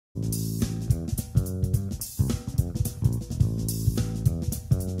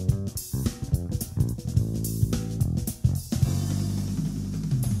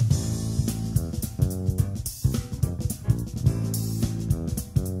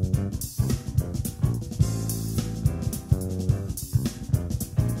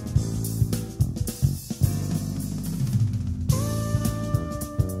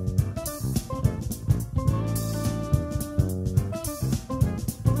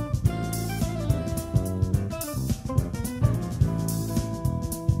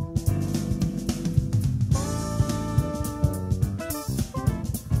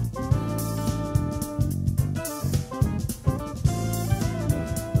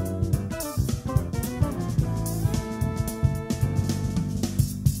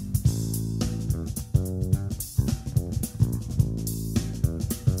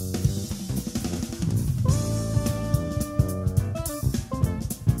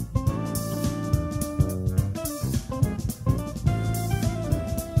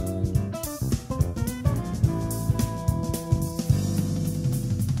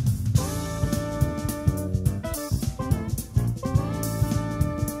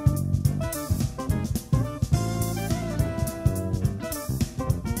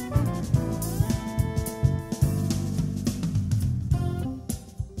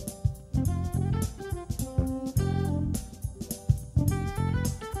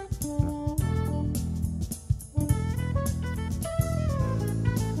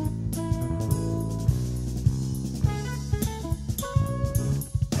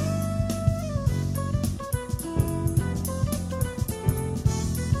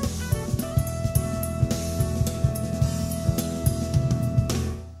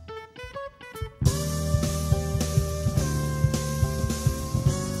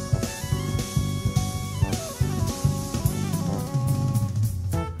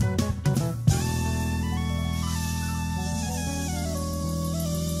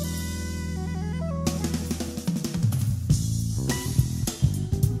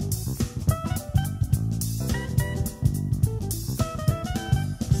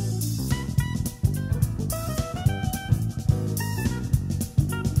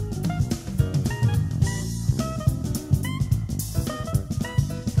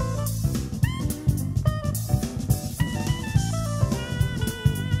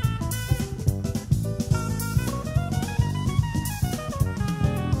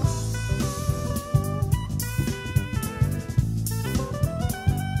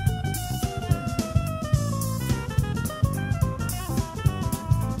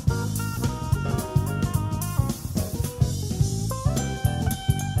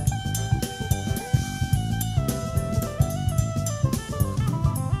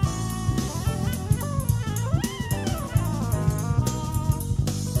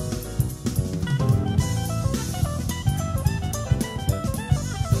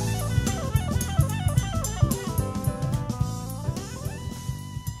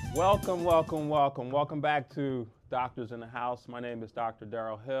Welcome, welcome, welcome. Welcome back to Doctors in the House. My name is Dr.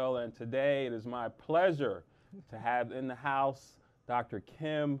 Darrell Hill, and today it is my pleasure to have in the house Dr.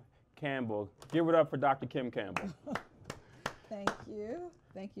 Kim Campbell. Give it up for Dr. Kim Campbell. Thank you.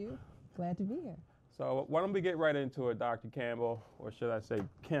 Thank you. Glad to be here. So why don't we get right into it, Dr. Campbell, or should I say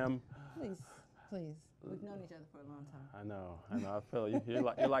Kim? Please, please. We've known each other for a long time. I know. I feel you. You're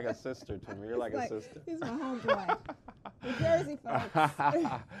like a sister to me. You're like a sister. He's my homeboy. New Jersey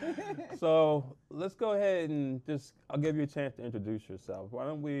folks. So let's go ahead and I'll give you a chance to introduce yourself. Why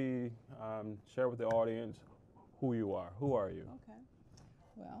don't we share with the audience who you are? Who are you? Okay.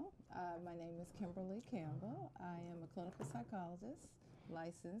 Well, my name is Kimberly Campbell. I am a clinical psychologist,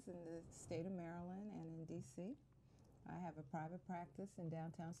 licensed in the state of Maryland and in D.C. I have a private practice in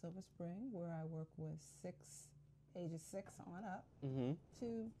downtown Silver Spring where I work with ages 6 on up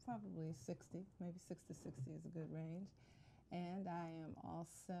to probably 60, maybe 6 to 60 is a good range. And I am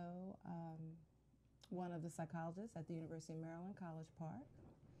also one of the psychologists at the University of Maryland, College Park.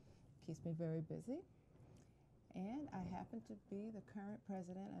 Keeps me very busy. And I happen to be the current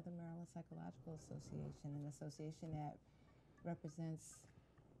president of the Maryland Psychological Association, an association that represents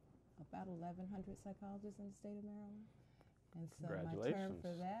about 1,100 psychologists in the state of Maryland. And so my term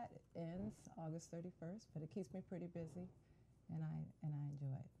for that ends August 31st, but it keeps me pretty busy, and I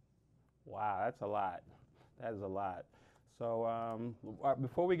enjoy it. Wow, that's a lot. That is a lot. So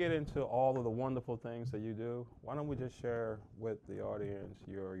before we get into all of the wonderful things that you do, why don't we just share with the audience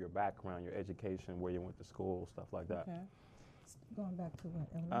your background, your education, where you went to school, stuff like that. Okay. Going back to what,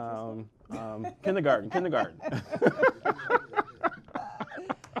 elementary school? Kindergarten.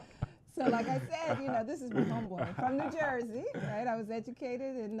 So So like I said, you know, this is my homeboy. I'm from New Jersey, right? I was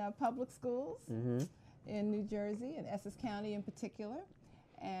educated in public schools in New Jersey, in Essex County in particular.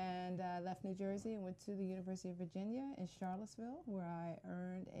 And I left New Jersey and went to the University of Virginia in Charlottesville, where I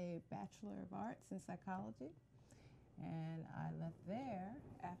earned a Bachelor of Arts in Psychology. And I left there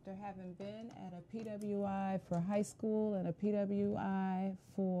after having been at a PWI for high school and a PWI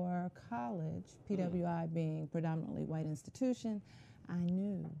for college, PWI being predominantly white institution. I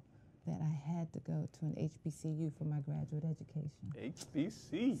knew that I had to go to an HBCU for my graduate education.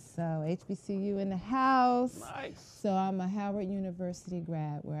 HBC. So HBCU in the house. Nice. So I'm a Howard University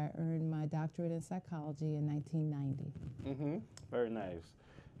grad where I earned my doctorate in psychology in 1990. Very nice.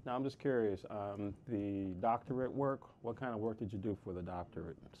 Now I'm just curious, the doctorate work, what kind of work did you do for the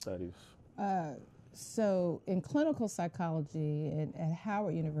doctorate studies? So in clinical psychology at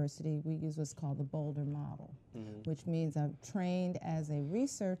Howard University, we use what's called the Boulder model, which means I'm trained as a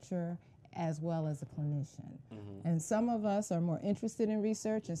researcher as well as a clinician. And some of us are more interested in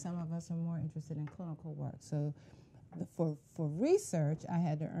research and some of us are more interested in clinical work. So for research, I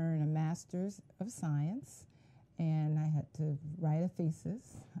had to earn a Master's of Science and I had to write a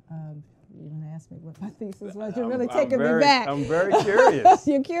thesis. You're going to ask me what my thesis was. You're really taking me back. I'm very curious.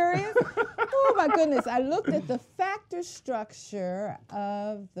 You're curious? Oh, my goodness. I looked at the factor structure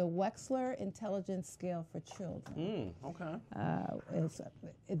of the Wechsler Intelligence Scale for Children. Okay.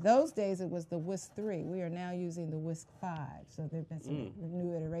 In those days, it was the WISC-3. We are now using the WISC-5, so there have been some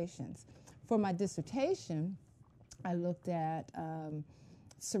new iterations. For my dissertation, I looked at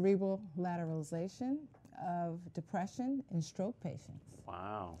cerebral lateralization of depression in stroke patients.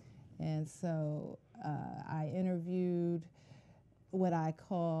 Wow. And so I interviewed what I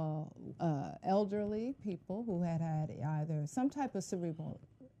call elderly people who had either some type of cerebral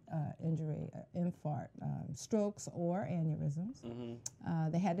injury, infarct, strokes, or aneurysms.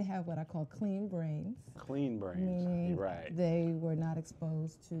 They had to have what I call clean brains. Clean brains, meaning right. they were not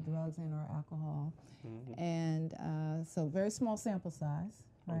exposed to drugs and or alcohol. And so very small sample size.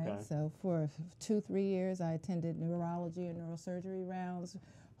 Right. Okay. So for 2-3 years, I attended neurology and neurosurgery rounds,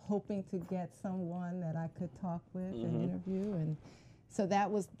 hoping to get someone that I could talk with and interview. And so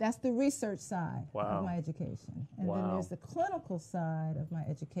that's the research side of my education. And then there's the clinical side of my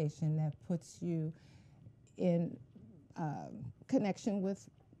education that puts you in connection with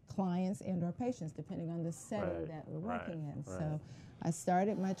clients and or patients, depending on the setting that we're working in. So I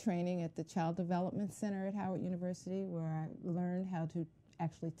started my training at the Child Development Center at Howard University, where I learned how to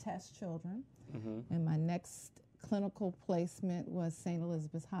actually test children. And my next clinical placement was St.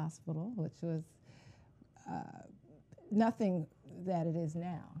 Elizabeth's Hospital, which was nothing that it is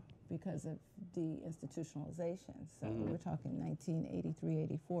now because of deinstitutionalization. So we're talking 1983,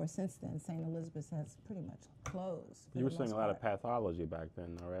 84. Since then, St. Elizabeth's has pretty much closed. You were seeing a lot of pathology back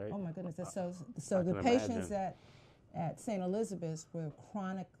then, all right? Oh my goodness. So the patients at St. Elizabeth's were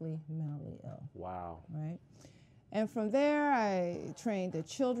chronically mentally ill. Wow. Right? And from there, I trained at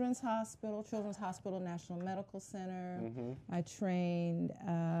Children's Hospital National Medical Center. I trained,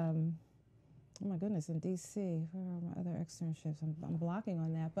 oh my goodness, in DC. Where are my other externships? I'm blocking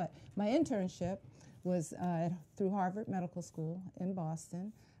on that. But my internship was through Harvard Medical School in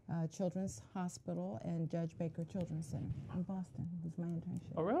Boston, Children's Hospital, and Judge Baker Children's Center in Boston was my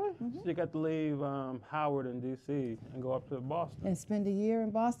internship. Oh, really? So you got to leave Howard in DC and go up to Boston? And spend a year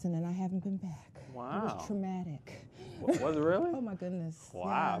in Boston, and I haven't been back. Wow. It was traumatic. Was it really? Oh, my goodness.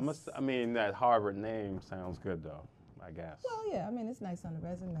 Wow. Yes. I mean, that Harvard name sounds good, though, I guess. Well, yeah. I mean, it's nice on the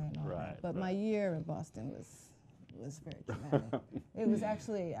resume and all that. But my year in Boston was very traumatic. It was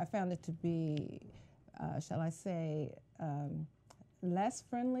actually, I found it to be, shall I say, less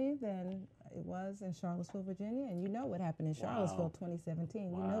friendly than it was in Charlottesville, Virginia. And you know what happened in Charlottesville 2017.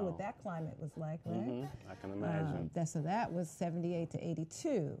 You know what that climate was like, right? I can imagine. So that was 78 to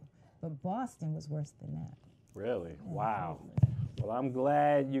 82. But Boston was worse than that. Really? Wow. Well, I'm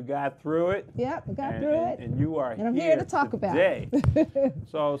glad you got through it. Yep, I got through it. And you are and I'm here to talk today. about it.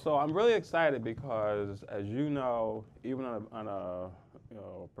 So I'm really excited because, as you know, even on a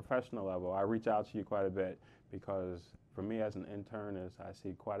professional level, I reach out to you quite a bit because for me as an internist, I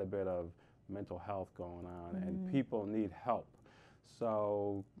see quite a bit of mental health going on and people need help.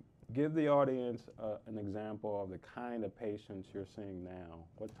 So give the audience an example of the kind of patients you're seeing now.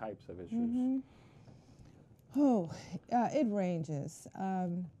 What types of issues? It ranges.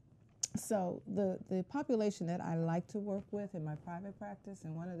 So the population that I like to work with in my private practice,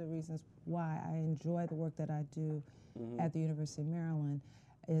 and one of the reasons why I enjoy the work that I do at the University of Maryland,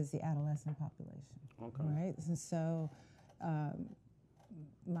 is the adolescent population. Okay. Right? And so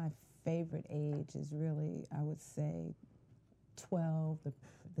my favorite age is really, I would say, 12,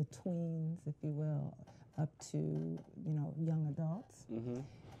 the tweens, if you will, up to, you know, young adults.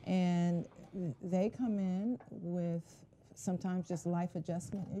 And they come in with sometimes just life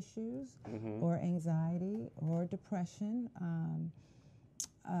adjustment issues or anxiety or depression,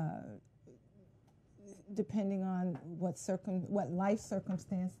 depending on what life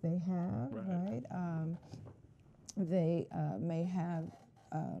circumstance they have, right? They may have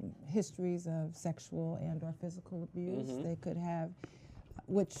histories of sexual and or physical abuse. They could have,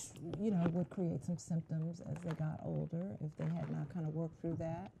 which, you know, would create some symptoms as they got older if they had not kind of worked through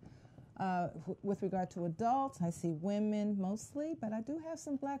that. With regard to adults, I see women mostly, but I do have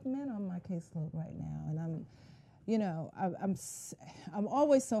some black men on my caseload right now, and I'm, you know, I'm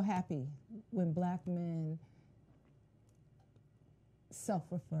always so happy when black men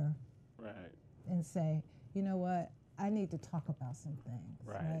self-refer and say, you know what, I need to talk about some things,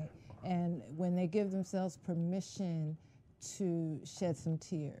 right? And when they give themselves permission to shed some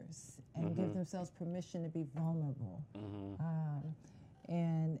tears and give themselves permission to be vulnerable.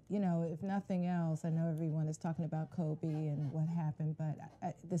 And, you know, if nothing else, I know everyone is talking about Kobe and what happened, but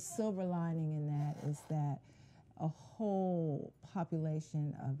the silver lining in that is that a whole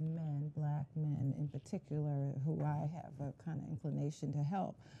population of men, black men in particular, who I have a kind of inclination to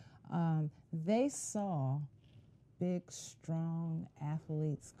help, they saw big, strong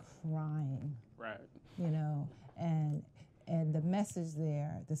athletes crying, you know, and the message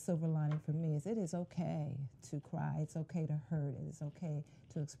there, the silver lining for me, is it is okay to cry. It's okay to hurt. It is okay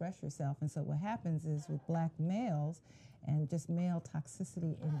to express yourself. And so what happens is with black males and just male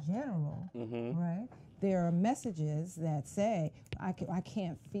toxicity in general, right, there are messages that say, I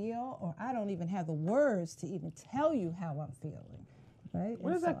can't feel, or I don't even have the words to even tell you how I'm feeling. Right?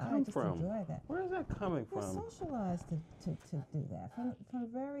 Where does that come from? That. Where is that coming from? We're socialized to do that from the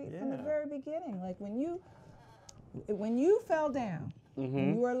very beginning. Like when you fell down when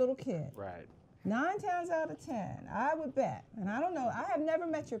you were a little kid, 9 times out of 10, I would bet, and I don't know, I have never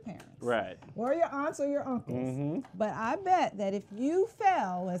met your parents, or your aunts or your uncles, but I bet that if you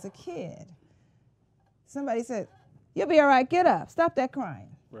fell as a kid, somebody said, "You'll be all right. Get up. Stop that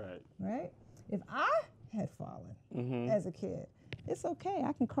crying." Right? If I had fallen as a kid, it's okay.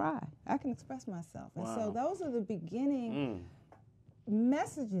 I can cry. I can express myself. And so those are the beginning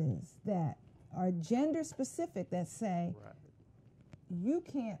messages that are gender specific that say, you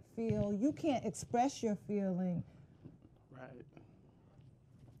can't feel, you can't express your feeling.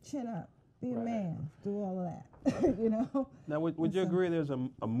 Chin up. Be a man. Do all of that. You know? Now, would you agree there's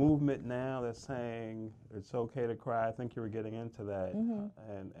a movement now that's saying it's okay to cry? I think you were getting into that.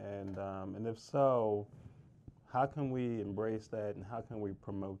 And if so, how can we embrace that and how can we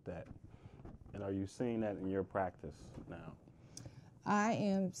promote that? And are you seeing that in your practice now? I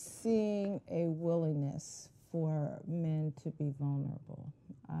am seeing a willingness for men to be vulnerable.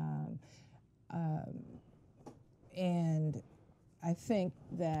 And I think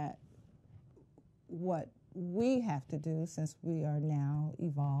that what we have to do, since we are now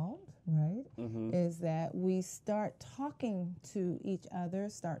evolved, right, is that we start talking to each other,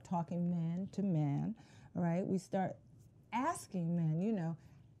 start talking man to man, right? We start asking men, you know,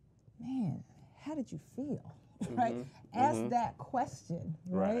 man, how did you feel? Right? Ask that question,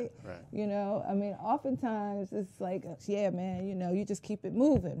 right? You know, I mean, oftentimes it's like, yeah, man, you know, you just keep it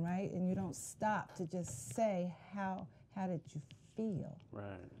moving, right? And you don't stop to just say, how did you feel?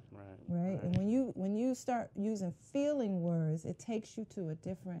 Right? And when you start using feeling words, it takes you to a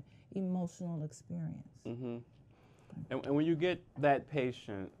different emotional experience. And when you get that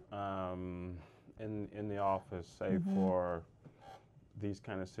patient in the office, say for these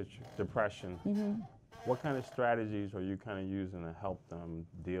kind of depression, what kind of strategies are you kind of using to help them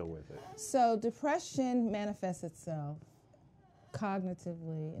deal with it? So depression manifests itself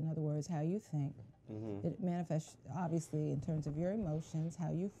cognitively, in other words, how you think. It manifests, obviously, in terms of your emotions,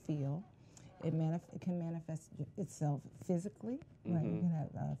 how you feel. It can manifest itself physically, right? You can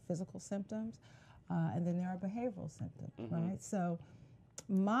have physical symptoms, and then there are behavioral symptoms, right? So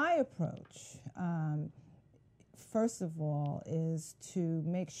my approach, first of all, is to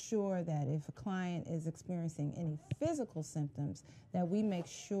make sure that if a client is experiencing any physical symptoms, that we make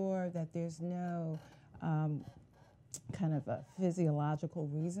sure that there's no kind of a physiological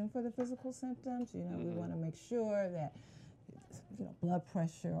reason for the physical symptoms. You know, we want to make sure that, you know, blood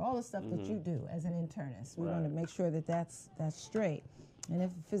pressure, all the stuff that you do as an internist, we want to make sure that that's straight. And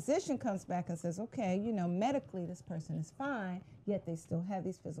if a physician comes back and says, okay, you know, medically this person is fine, yet they still have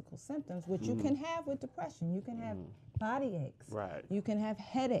these physical symptoms, which you can have with depression. You can have body aches. You can have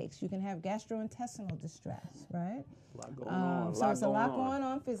headaches. You can have gastrointestinal distress, right? A lot going on. So there's a lot going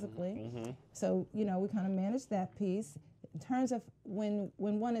on physically. So, you know, we kind of manage that piece. in terms of when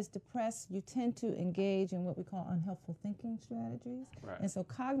one is depressed, you tend to engage in what we call unhelpful thinking strategies. Right. And so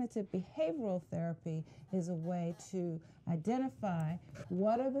cognitive behavioral therapy is a way to identify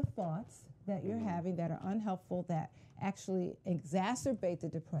what are the thoughts that you're having that are unhelpful, that actually exacerbate the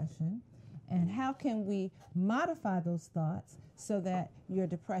depression, and how can we modify those thoughts so that your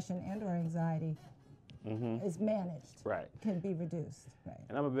depression and or anxiety is managed, Right. can be reduced. Right.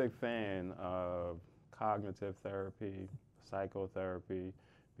 And I'm a big fan of cognitive therapy, psychotherapy,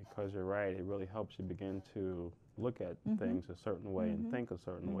 because you're right, it really helps you begin to look at things a certain way and think a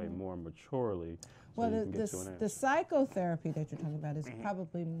certain way more maturely. So Well, you can get to an answer. the psychotherapy that you're talking about is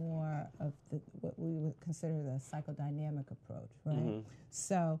probably more of what we would consider the psychodynamic approach, right?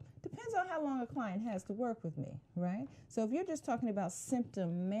 So depends on how long a client has to work with me, right? So if you're just talking about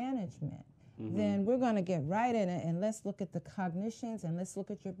symptom management, then we're going to get right in it, and let's look at the cognitions and let's look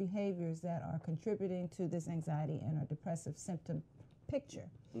at your behaviors that are contributing to this anxiety and or depressive symptom picture.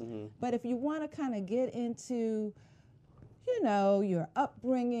 But if you want to kind of get into, you know, your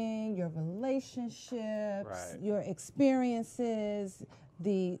upbringing, your relationships, your experiences,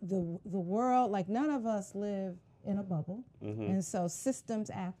 the world, like none of us live in a bubble. And so systems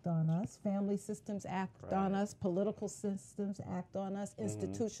act on us, family systems act on us, political systems act on us,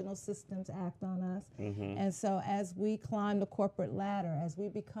 institutional systems act on us. And so as we climb the corporate ladder, as we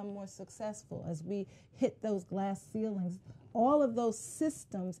become more successful, as we hit those glass ceilings, all of those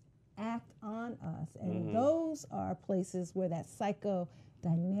systems act on us. And those are places where that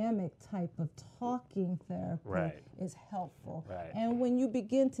psychodynamic type of talking therapy is helpful. And when you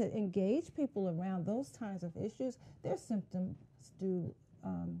begin to engage people around those kinds of issues, their symptoms do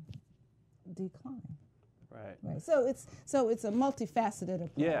decline. Right. So it's a multifaceted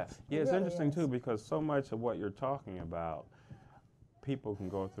approach. Yeah, it's really interesting too, because so much of what you're talking about, people can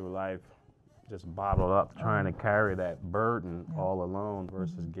go through life just bottled up, trying to carry that burden all alone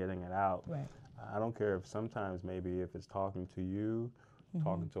versus getting it out. I don't care if sometimes maybe if it's talking to you,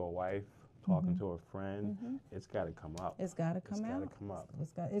 talking to a wife, talking to a friend, it's got to come up. It's got to come out. It's got to come up.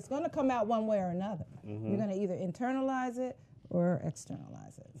 It's going to come out one way or another. You're going to either internalize it or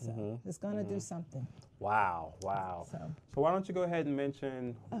externalize it. So it's going to do something. Wow. So why don't you go ahead and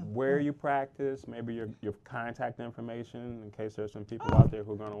mention where you practice, maybe your contact information, in case there's some people out there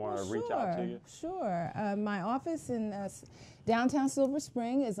who are going to want to reach out to you. Sure. My office in downtown Silver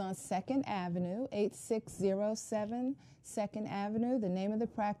Spring is on 2nd Avenue, 8607 2nd Avenue. The name of the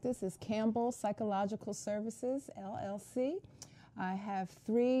practice is Campbell Psychological Services, LLC. I have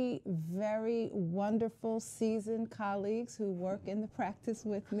 3 very wonderful seasoned colleagues who work in the practice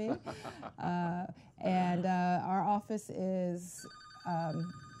with me. And our office is,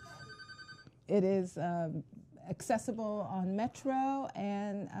 accessible on Metro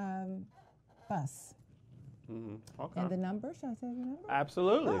and bus. Okay. And the number, should I say the number?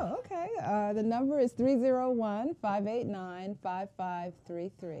 Absolutely. Oh, okay. The number is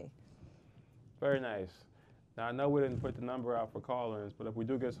 301-589-5533. Very nice. Now, I know we didn't put the number out for call-ins, but if we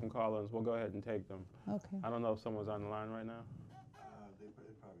do get some call-ins, we'll go ahead and take them. Okay. I don't know if someone's on the line right now. They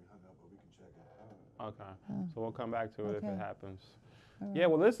probably hung up, but we can check it. Okay. So we'll come back to it if it happens. Right. Yeah,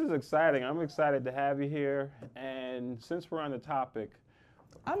 well, this is exciting. I'm excited to have you here. And since we're on the topic,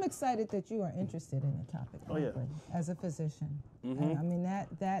 I'm excited that you are interested in the topic, frankly, as a physician. And, I mean,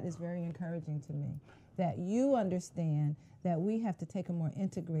 that is very encouraging to me, that you understand that we have to take a more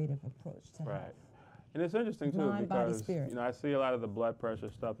integrative approach to health. And it's interesting, too, Mind, body, because spirit. you know, I see a lot of the blood pressure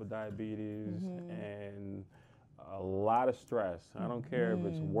stuff with diabetes and a lot of stress. I don't care if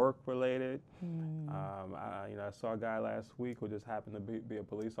it's work-related. I saw a guy last week who just happened to be a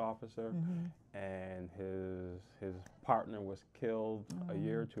police officer, and his partner was killed a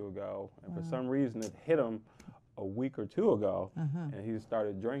year or two ago, and for some reason it hit him a week or two ago, and he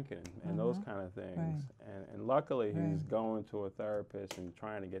started drinking and those kind of things. And luckily he's going to a therapist and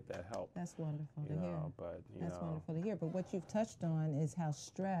trying to get that help. That's wonderful to hear. But That's wonderful to hear. But what you've touched on is how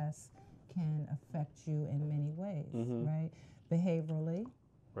stress can affect you in many ways, right? Behaviorally,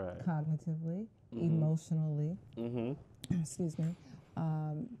 cognitively, emotionally, excuse me,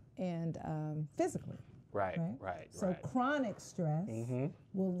 and physically. Right. So chronic stress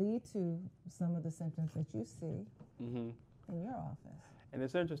will lead to some of the symptoms that you see in your office. And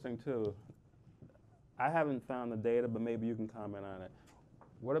it's interesting, too. I haven't found the data, but maybe you can comment on it.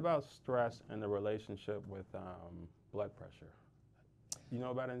 What about stress and the relationship with blood pressure? You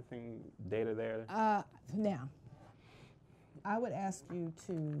know about anything, data there? Now, I would ask you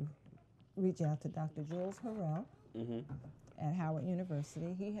to reach out to Dr. Jules Harrell at Howard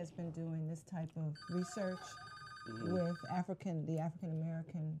University. He has been doing this type of research with the African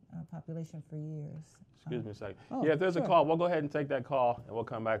American population for years. Excuse me a second. Oh, yeah, if there's sure. a call, we'll go ahead and take that call, and we'll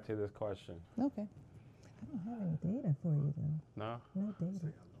come back to this question. Okay. I don't have any data for you, though. No? No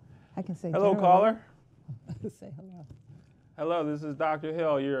data. I can say Hello, general. caller. Say hello. Hello, this is Dr.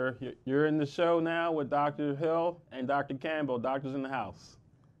 Hill. You're in the show now with Dr. Hill and Dr. Campbell, doctors in the house.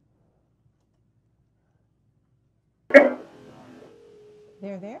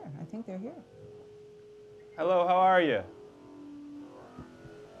 They're there. I think they're here. Hello, how are you?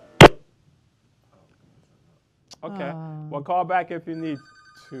 Okay. Well, call back if you need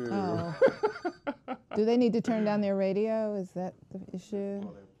to. Oh. Do they need to turn down their radio? Is that the issue?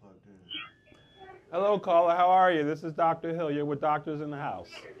 Well, they're plugged in. Hello, caller. How are you? This is Dr. Hill. You're with Doctors in the House.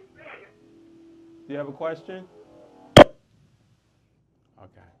 Do you have a question?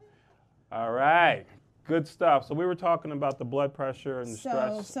 Okay. All right. Good stuff. So we were talking about the blood pressure and the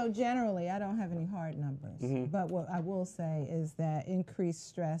stress. So generally, I don't have any hard numbers. But what I will say is that increased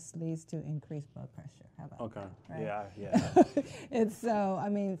stress leads to increased blood pressure. How about Okay. that? Right? Yeah. And so, I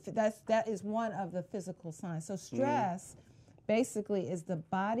mean, that is one of the physical signs. So stress basically is the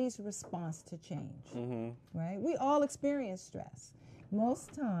body's response to change, right? We all experience stress.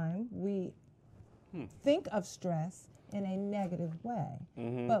 Most time we think of stress in a negative way,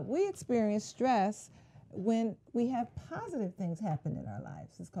 but we experience stress when we have positive things happen in our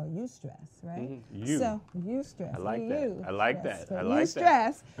lives. It's called eustress, right? So eustress. I like that. You I like stress. that. So I like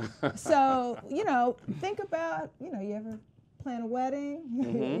eustress. So, think about, you ever plan a wedding?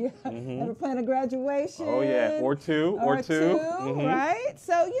 You ever plan a graduation? Oh, yeah. Or two. Right?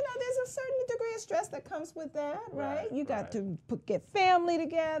 So, there's a certain degree of stress that comes with that, right? You got to get family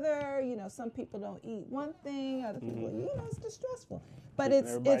together. Some people don't eat one thing, other people, it's just stressful. But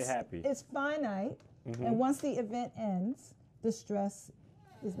it's finite, and once the event ends, the stress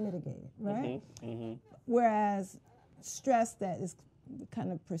is mitigated, right? Whereas stress that is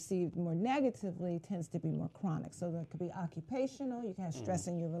kind of perceived more negatively tends to be more chronic. So that could be occupational. You can have stress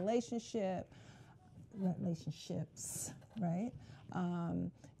in your relationships, right?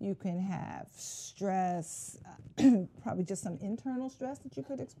 You can have stress, probably just some internal stress that you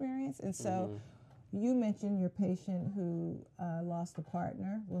could experience. And so you mentioned your patient who lost a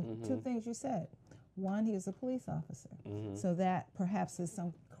partner. Well, two things you said. One, he was a police officer. So that perhaps is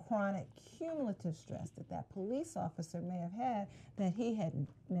some chronic cumulative stress that police officer may have had that he had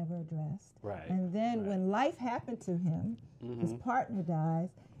never addressed. Right. And then when life happened to him, his partner dies,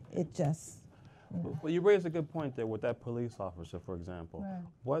 it just... Well, you raised a good point there with that police officer, for example. Right.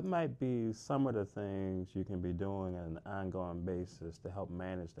 What might be some of the things you can be doing on an ongoing basis to help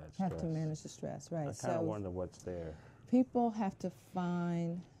manage that stress? Have to manage the stress, right. I kind of wonder what's there. People have to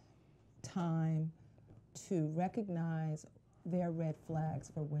find time to recognize their red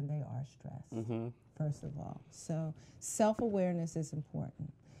flags for when they are stressed, first of all. So self-awareness is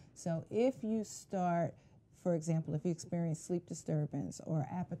important. So if you start, for example, if you experience sleep disturbance or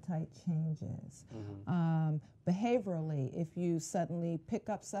appetite changes, behaviorally, if you suddenly pick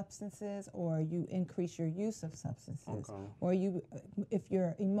up substances or you increase your use of substances, or if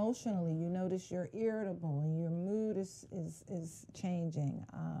you're emotionally, you notice you're irritable and your mood is changing,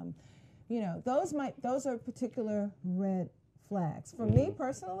 those are particular red flags. For me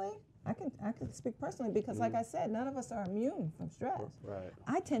personally, I can speak personally because, like I said, none of us are immune from stress. Right.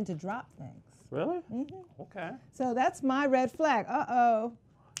 I tend to drop things. Really? Okay. So that's my red flag.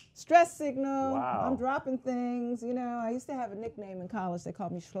 Stress signal. Wow. I'm dropping things. I used to have a nickname in college. They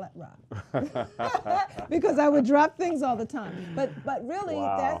called me Schlep Rock because I would drop things all the time. But really,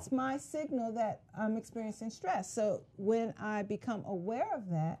 that's my signal that I'm experiencing stress. So when I become aware of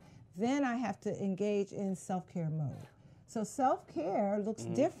that, then I have to engage in self-care mode. So self-care looks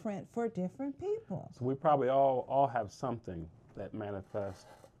different for different people. So we probably all have something that manifests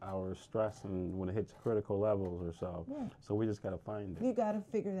our stress and when it hits critical levels or so. Yeah. So we just got to find it. You got to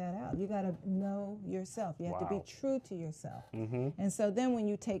figure that out. You got to know yourself. You have to be true to yourself. And so then when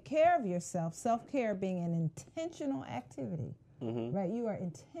you take care of yourself, self-care being an intentional activity, right? You are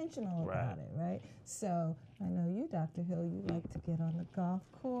intentional about it, right? So I know you, Dr. Hill, you like to get on the golf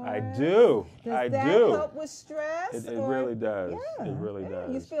course. I do. Does that help with stress? It really does. Yeah, It really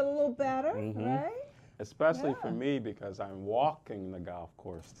does. You feel a little better, right? Especially for me because I'm walking the golf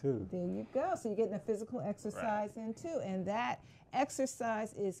course too. There you go. So you're getting a physical exercise in too. And that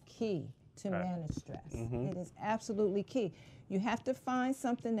exercise is key to manage stress. It is absolutely key. You have to find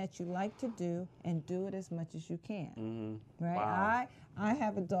something that you like to do and do it as much as you can. Right? Wow. I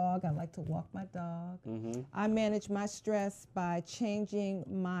have a dog. I like to walk my dog. I manage my stress by changing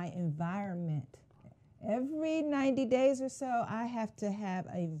my environment. Every 90 days or so, I have to have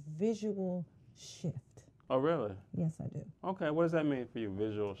a visual shift. Oh, really? Yes, I do. Okay, what does that mean for you,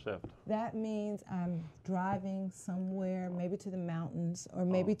 visual shift? That means I'm driving somewhere, maybe to the mountains or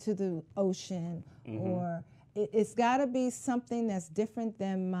maybe to the ocean, or it's got to be something that's different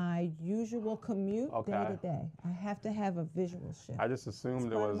than my usual commute day to day. I have to have a visual shift. I just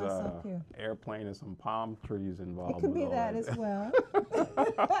assumed there was an airplane and some palm trees involved. It could be that as well.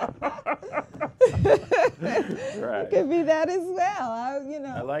 Right. It could be that as well.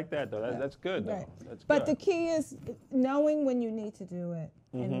 I like that, though. That's good, though. Right. That's But good. the key is knowing when you need to do it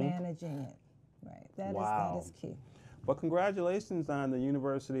and managing it. Right. That is key. Well, congratulations on the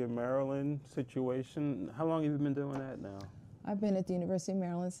University of Maryland situation. How long have you been doing that now? I've been at the University of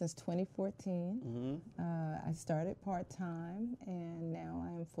Maryland since 2014. I started part-time, and now I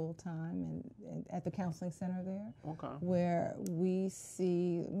am full-time and at the counseling center there, where we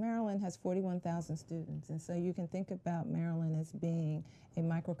see Maryland has 41,000 students, and so you can think about Maryland as being a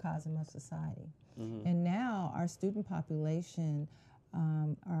microcosm of society. And now our student population,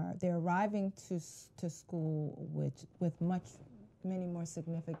 they're arriving to school with many more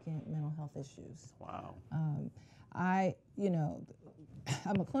significant mental health issues. Wow. I'm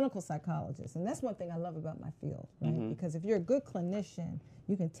a clinical psychologist, and that's one thing I love about my field, right? Because if you're a good clinician,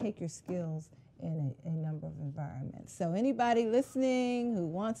 you can take your skills in a number of environments. So anybody listening who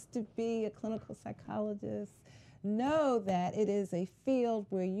wants to be a clinical psychologist, know that it is a field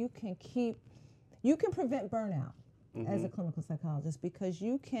where you can prevent burnout as a clinical psychologist, because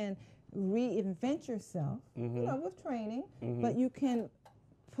you can reinvent yourself, with training, but you can,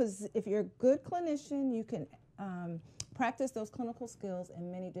 if you're a good clinician, you can practice those clinical skills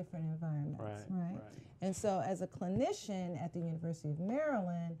in many different environments, right? And so as a clinician at the University of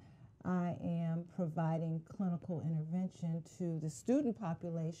Maryland, I am providing clinical intervention to the student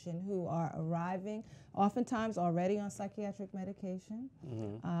population who are arriving, oftentimes already on psychiatric medication.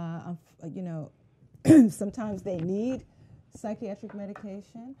 Sometimes they need psychiatric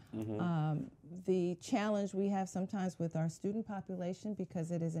medication. The challenge we have sometimes with our student population,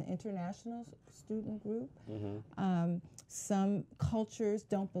 because it is an international student group, some cultures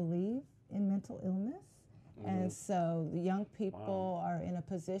don't believe in mental illness. And so the young people are in a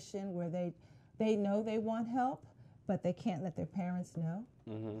position where they know they want help, but they can't let their parents know.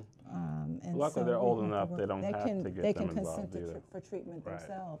 And luckily, so they're old enough; they don't have to get they them can involved consent for treatment Right.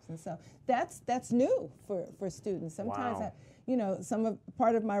 themselves, and so that's new for students. Sometimes, Wow.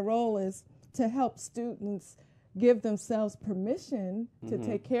 part of my role is to help students give themselves permission to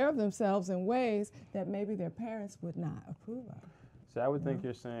take care of themselves in ways that maybe their parents would not approve of. So I would think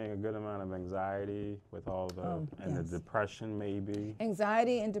you're seeing a good amount of anxiety with all the the depression, maybe.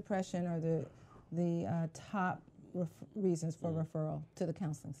 Anxiety and depression are the top reasons for referral to the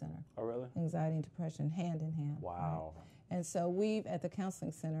counseling center. Oh, really? Anxiety and depression, hand in hand. Wow. Right? And so we've, at the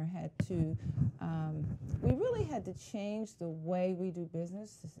counseling center, had to, we really had to change the way we do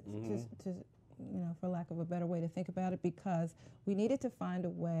business, to for lack of a better way to think about it, because we needed to find a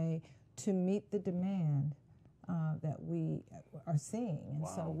way to meet the demand that we are seeing. And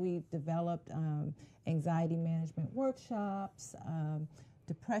so we've developed anxiety management workshops,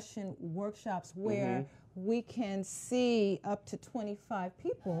 depression workshops, where we can see up to 25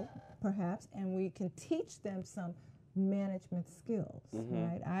 people, perhaps, and we can teach them some management skills,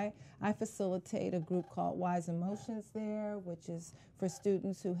 right? I facilitate a group called Wise Emotions there, which is for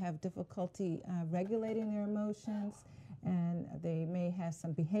students who have difficulty regulating their emotions, and they may have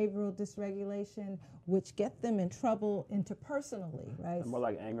some behavioral dysregulation, which get them in trouble interpersonally, right? More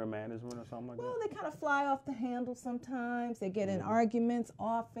like anger management or something like that? Well, they kind of fly off the handle sometimes. They get in arguments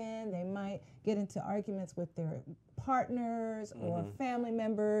often. They might get into arguments with their partners or family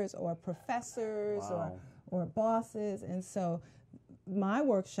members or professors or bosses. And so my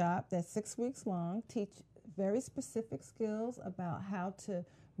workshop, that's 6 weeks long, teach very specific skills about how to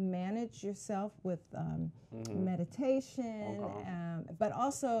manage yourself with meditation, but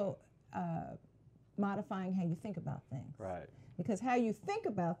also modifying how you think about things. Right. Because how you think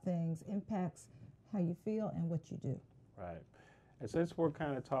about things impacts how you feel and what you do. Right. And since we're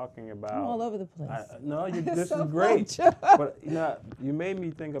kind of talking about... I'm all over the place. This is great. But you made me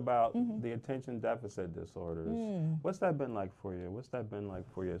think about the attention deficit disorders. What's that been like for you? What's that been like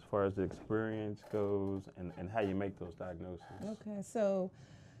for you as far as the experience goes and how you make those diagnoses? Okay, so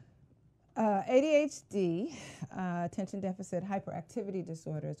ADHD, attention deficit hyperactivity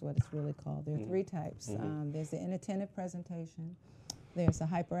disorder is what it's really called. There are three types. There's the inattentive presentation, there's a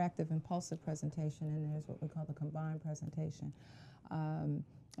hyperactive impulsive presentation, and there's what we call the combined presentation.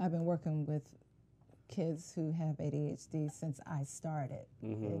 I've been working with kids who have ADHD since I started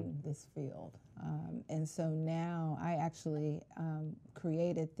in this field. And so now I actually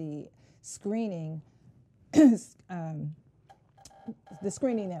created the screening the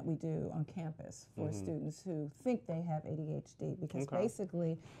screening that we do on campus for students who think they have ADHD, because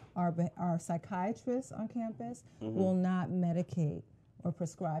basically our psychiatrists on campus will not medicate or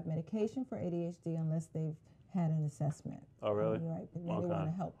prescribe medication for ADHD unless they've had an assessment. Oh, really? Right. But then they want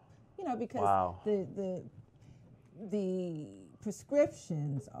to help, because the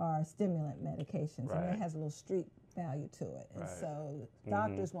prescriptions are stimulant medications, and it has a little street value to it. And so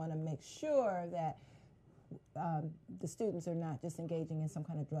doctors want to make sure that the students are not just engaging in some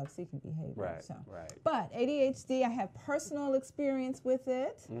kind of drug-seeking behavior. But ADHD, I have personal experience with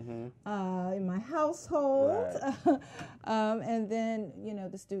it in my household, and then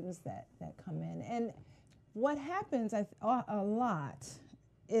the students that come in. And what happens a lot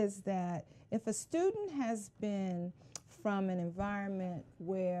is that if a student has been from an environment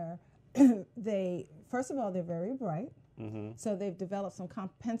where first of all, they're very bright. So they've developed some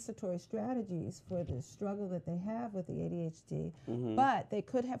compensatory strategies for the struggle that they have with the ADHD, but they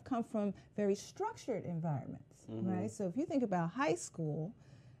could have come from very structured environments, right? So if you think about high school,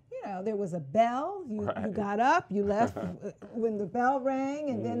 there was a bell, you got up, you left when the bell rang,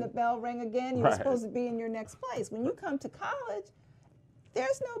 and then the bell rang again, you were supposed to be in your next place. When you come to college,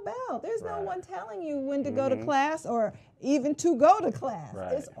 there's no bell. There's no one telling you when to go to class or even to go to class.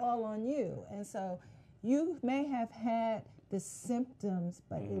 It's all on you. And so you may have had the symptoms,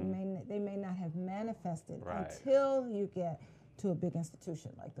 but they may not have manifested until you get to a big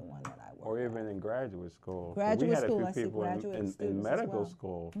institution like the one that I work Or even in graduate school. Graduate school, we I had see a few people graduate in medical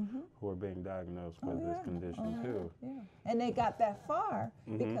school who are being diagnosed with this condition too. And they got that far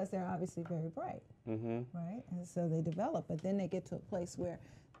because they're obviously very bright, right? And so they develop, but then they get to a place where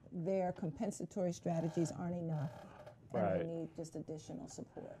their compensatory strategies aren't enough. And they need just additional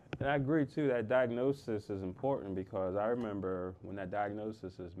support. And I agree too, that diagnosis is important, because I remember when that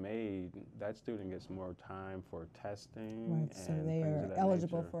diagnosis is made, that student gets more time for testing. Right, so they are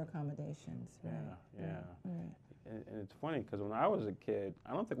eligible for accommodations. And it's funny, because when I was a kid,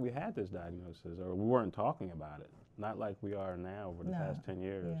 I don't think we had this diagnosis, or we weren't talking about it. Not like we are now over the past 10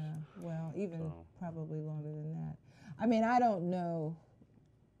 years. Yeah, well, even probably longer than that. I mean, I don't know.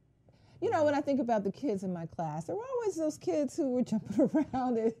 When I think about the kids in my class, there were always those kids who were jumping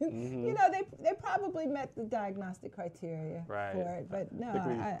around, and they probably met the diagnostic criteria for it, but no,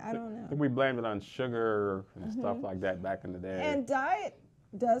 I don't know. I think we blamed it on sugar and stuff like that back in the day. And diet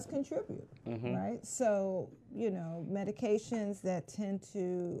does contribute, right? So, medications that tend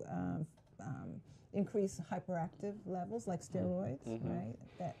to increase hyperactive levels, like steroids, right?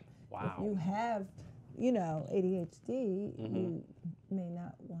 That if you have ADHD, you may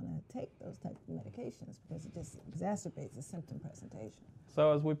not want to take those types of medications because it just exacerbates the symptom presentation.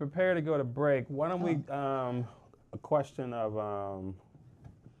 So as we prepare to go to break, why don't we, a question of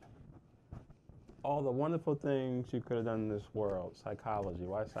all the wonderful things you could have done in this world, psychology.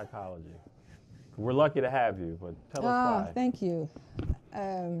 Why psychology? We're lucky to have you, but tell us why. Oh, thank you.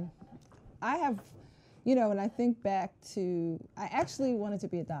 I have, when I think back to, I actually wanted to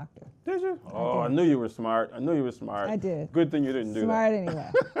be a doctor. Did you? I knew you were smart. I knew you were smart. I did. Good thing you didn't do that. Smart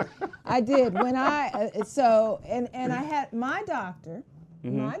anyway. I did. When and I had my doctor,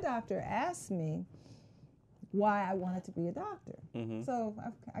 my doctor asked me why I wanted to be a doctor. So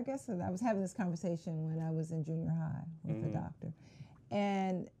I guess I was having this conversation when I was in junior high with the doctor.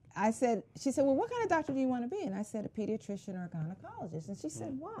 And she said, well, what kind of doctor do you want to be? And I said, a pediatrician or a gynecologist. And she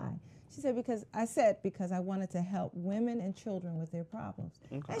said, why? She said, because I wanted to help women and children with their problems.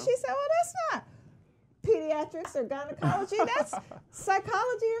 And she said, well, that's not pediatrics or gynecology, that's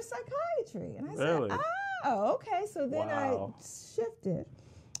psychology or psychiatry. And I said, oh, okay. So then I shifted.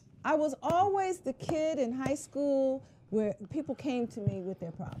 I was always the kid in high school where people came to me with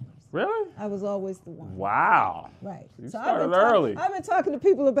their problems. Really? I was always the one. Wow. Right. You started early. I've been talking to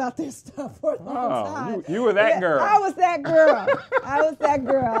people about their stuff for a long time. You were that girl. I was that girl. I was that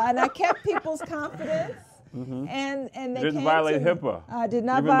girl. And I kept people's confidence. And they you didn't violate HIPAA. I did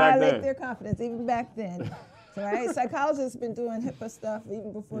not violate their confidence, even back then. Right? Psychologists have been doing HIPAA stuff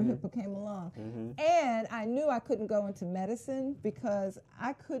even before HIPAA came along. And I knew I couldn't go into medicine because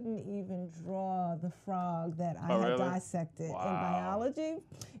I couldn't even draw the frog that I had dissected in biology.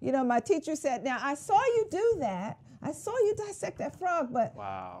 My teacher said, now I saw you do that. I saw you dissect that frog, but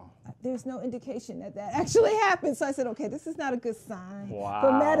there's no indication that actually happened. So I said, okay, this is not a good sign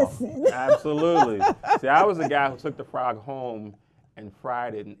for medicine. Absolutely. See, I was the guy who took the frog home and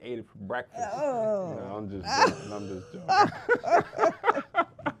fried it and ate it for breakfast. I'm just joking.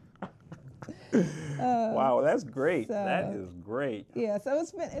 Wow, that's great. That is great. Yeah, so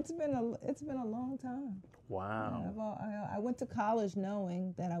it's been a long time. Wow. I went to college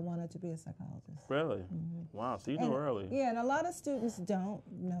knowing that I wanted to be a psychologist. Really? Mm-hmm. Wow. So you knew early. Yeah, and a lot of students don't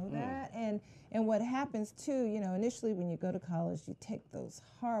know that. And what happens too, initially when you go to college, you take those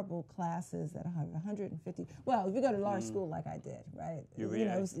horrible classes that have 150. Well, if you go to large school like I did, right?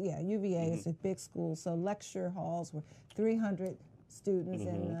 UVA. UVA is a big school, so lecture halls were 300 students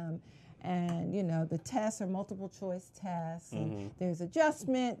in them. And, the tests are multiple choice tests, and there's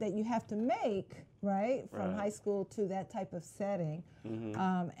adjustment that you have to make, right, from high school to that type of setting.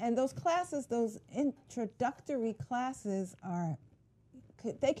 And those classes, those introductory classes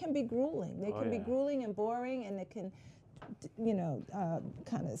they can be grueling. They can be grueling and boring, and it can,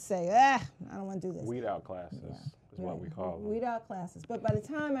 kind of say, I don't want to do this. Weed out classes is what we call them. Weed out classes. But by the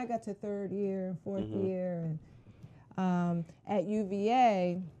time I got to third year, fourth year, and at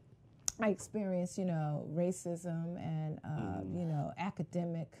UVA, I experienced, racism and,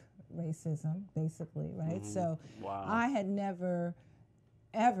 academic racism, basically, right? So I had never,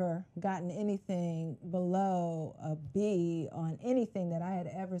 ever gotten anything below a B on anything that I had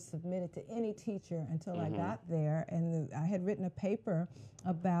ever submitted to any teacher until I got there. And I had written a paper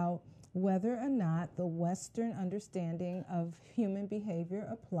about whether or not the Western understanding of human behavior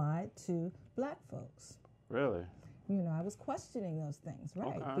applied to Black folks. Really? I was questioning those things,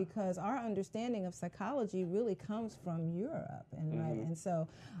 right? Because our understanding of psychology really comes from Europe, and right, and so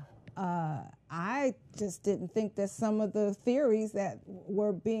I just didn't think that some of the theories that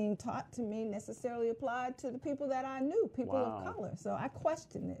were being taught to me necessarily applied to the people that I knew, people of color. So I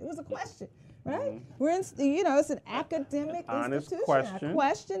questioned it. It was a question, right? We're in, it's an academic institution. Question. I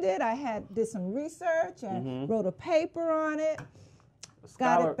questioned it. I did some research. I wrote a paper on it.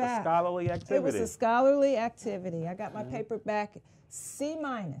 Got it back. A scholarly activity. It was a scholarly activity. I got my paper back, C-.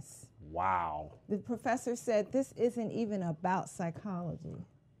 Wow. The professor said, this isn't even about psychology.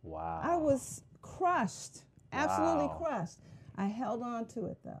 Wow. I was crushed, absolutely crushed. I held on to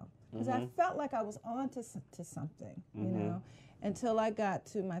it, though, because I felt like I was on to something, until I got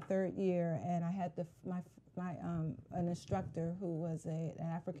to my third year, and I had an instructor who was an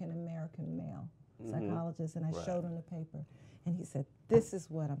African-American male psychologist, and I showed him the paper. And he said, this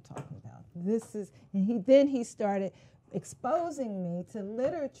is what I'm talking about. And he started exposing me to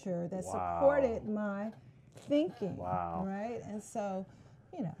literature that supported my thinking. Wow. Right? And so,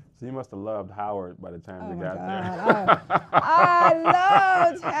 So you must have loved Howard by the time you got there. I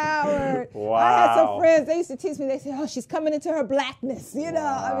loved Howard. Wow. I had some friends, they used to teach me, they said, she's coming into her blackness.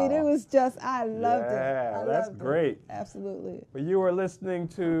 I mean, it was just, I loved it. Yeah, that's great. Absolutely. Well, you are listening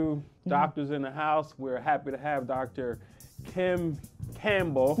to Doctors in the House. We're happy to have Dr. Kim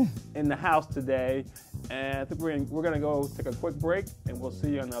Campbell in the house today. And I think we're going to go take a quick break, and we'll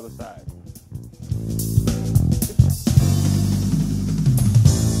see you on the other side.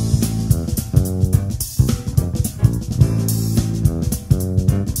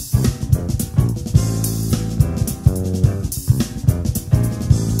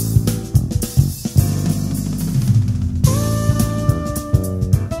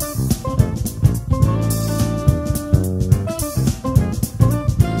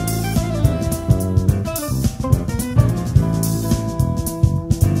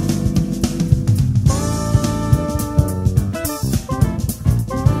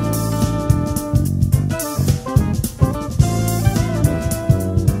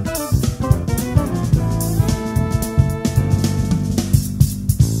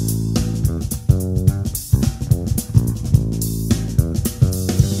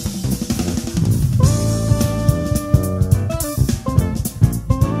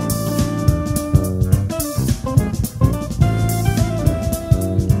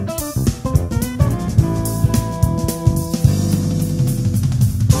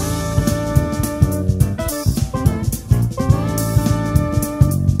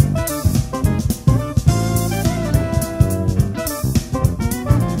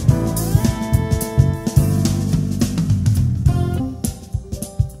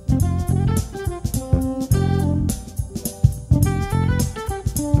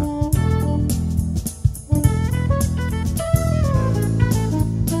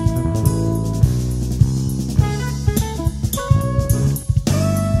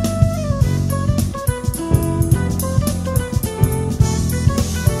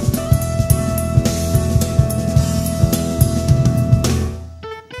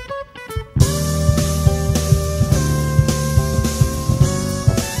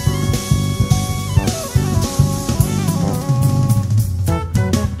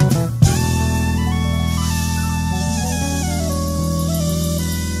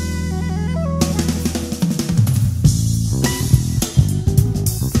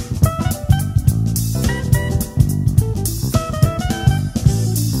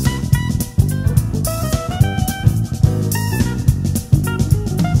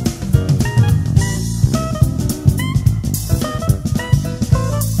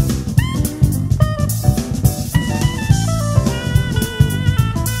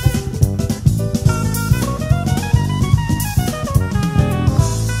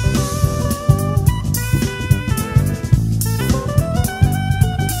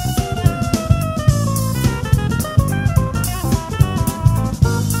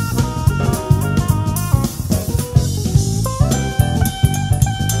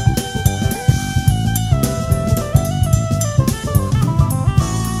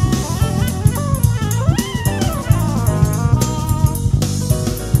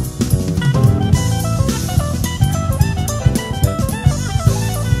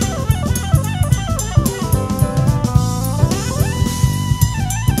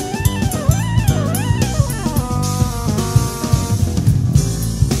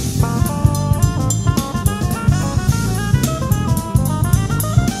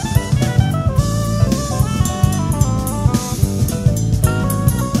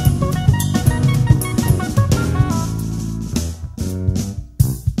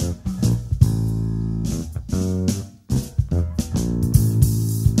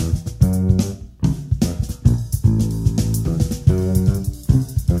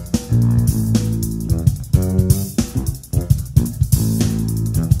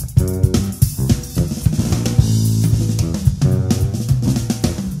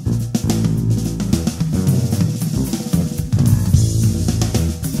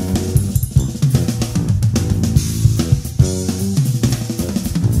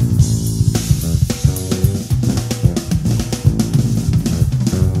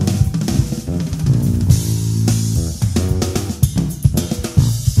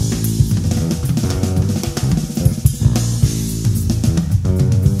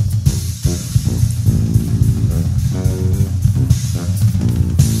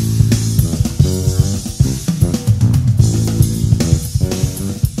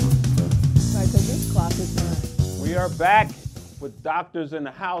 back with Doctors in the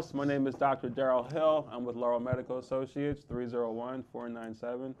House. My name is Dr. Darrell Hill. I'm with Laurel Medical Associates,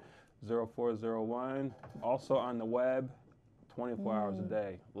 301-497-0401. Also on the web, 24 hours a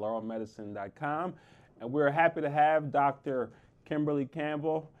day, laurelmedicine.com. And we're happy to have Dr. Kimberly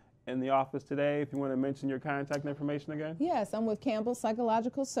Campbell in the office today. If you want to mention your contact information again. Yes, I'm with Campbell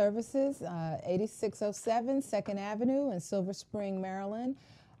Psychological Services, 8607 2nd Avenue in Silver Spring, Maryland.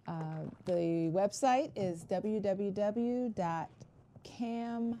 The website is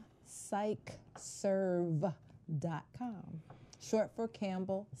www.campsychserve.com, short for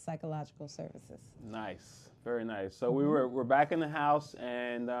Campbell Psychological Services. Nice, very nice. So we're back in the house,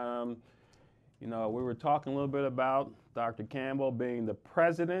 and we were talking a little bit about Dr. Campbell being the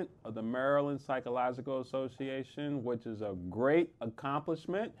president of the Maryland Psychological Association, which is a great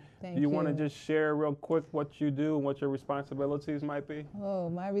accomplishment. Thank Do you want to you. just share real quick what you do and what your responsibilities might be? Oh,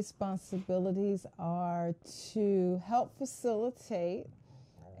 my responsibilities are to help facilitate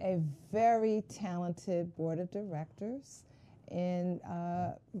a very talented board of directors in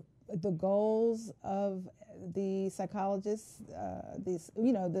the goals of the psychologists,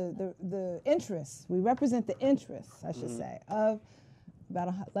 the interests. We represent the interests, I should say, of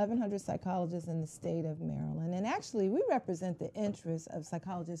about 1,100 psychologists in the state of Maryland. And actually, we represent the interests of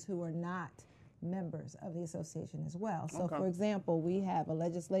psychologists who are not members of the association as well. So, for example, we have a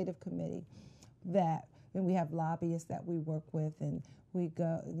legislative committee and we have lobbyists that we work with, and we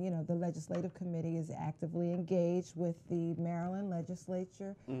go, the legislative committee is actively engaged with the Maryland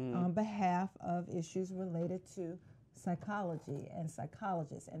legislature on behalf of issues related to psychology and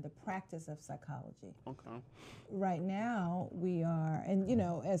psychologists and the practice of psychology. Okay. Right now, we are, and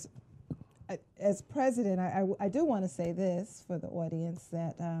as president, I do want to say this for the audience,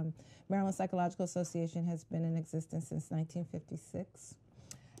 that Maryland Psychological Association has been in existence since 1956.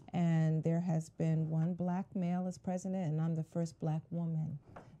 And there has been one black male as president, and I'm the first black woman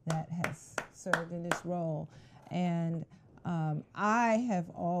that has served in this role. And I have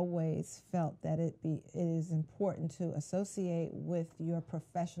always felt that it is important to associate with your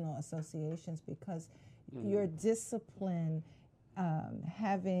professional associations, because your discipline,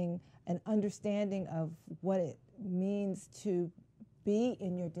 having an understanding of what it means to be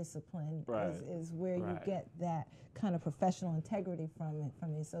in your discipline is where you get that kind of professional integrity from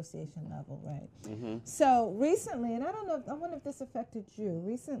the association level, right? So recently, and I wonder if this affected you,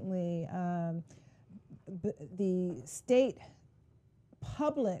 recently the state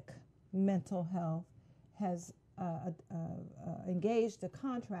public mental health has engaged a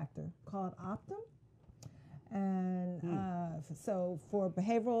contractor called Optum. And so for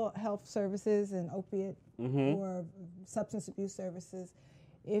behavioral health services and opiate or substance abuse services,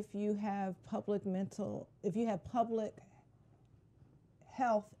 if you have public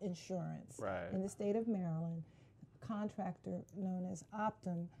health insurance in the state of Maryland, a contractor known as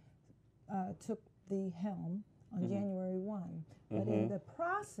Optum took the helm on January 1. But in the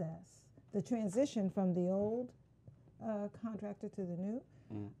process, the transition from the old contractor to the new,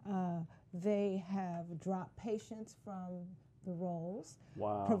 they have dropped patients from the rolls.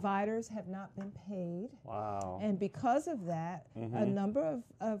 Wow. Providers have not been paid. Wow. And because of that, a number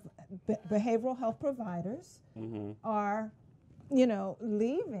of behavioral health providers are,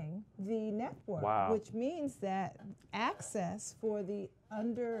 leaving the network, which means that access for the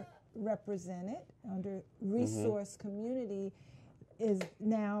underrepresented, under-resourced community is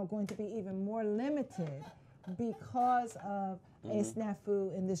now going to be even more limited because of a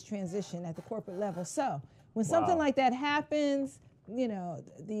snafu in this transition at the corporate level. So when something like that happens,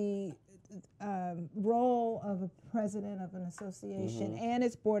 the role of a president of an association and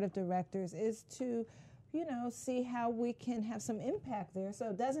its board of directors is to, see how we can have some impact there so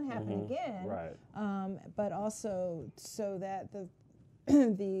it doesn't happen again, but also so that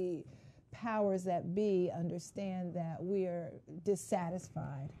the powers that be understand that we are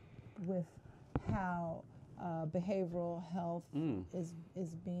dissatisfied with how behavioral health is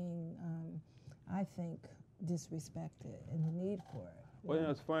being, I think, disrespected, and the need for it. Well,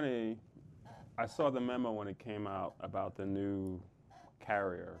 it's funny. I saw the memo when it came out about the new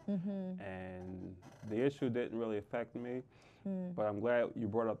carrier, and the issue didn't really affect me, but I'm glad you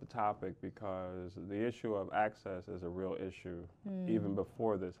brought up the topic, because the issue of access is a real issue even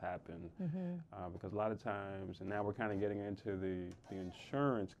before this happened, because a lot of times, and now we're kind of getting into the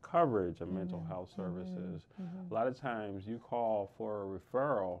insurance coverage of mental health services, a lot of times you call for a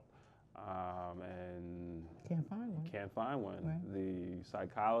referral and can't find one. Right. The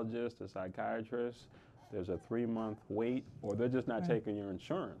psychologist, the psychiatrist, there's a 3-month wait, or they're just not taking your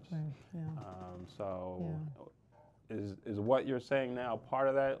insurance. Right. Yeah. So Is what you're saying now part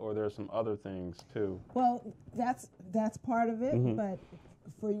of that, or there's some other things too? Well, that's part of it, Mhm. but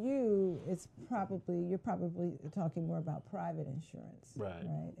for you, you're probably talking more about private insurance, Right,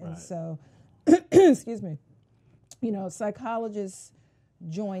 And right. so, excuse me, psychologists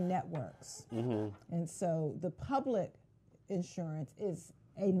join networks, and so the public insurance is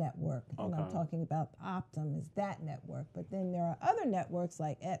a network, and I'm Okay. talking about Optum is that network. But then there are other networks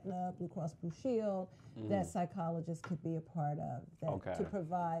like Aetna, Blue Cross Blue Shield, that psychologists could be a part of Okay. to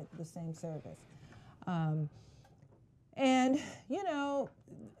provide the same service. And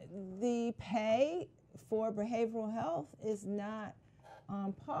the pay for behavioral health is not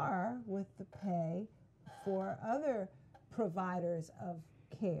on par with the pay for other providers of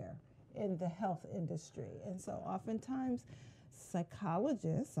care in the health industry. And so oftentimes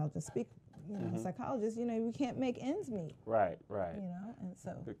psychologists, I'll just speak, psychologists, we can't make ends meet, Right. and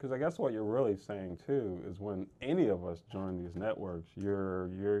so. Because I guess what you're really saying too is when any of us join these networks,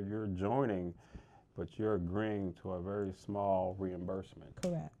 you're joining, but you're agreeing to a very small reimbursement.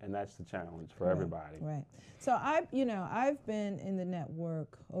 Correct. And that's the challenge for everybody. Right. So I've been in the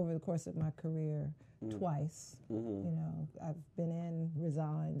network over the course of my career twice. I've been in,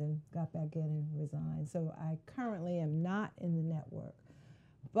 resigned, and got back in and resigned. So I currently am not in the network,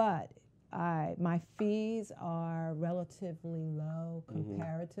 but my fees are relatively low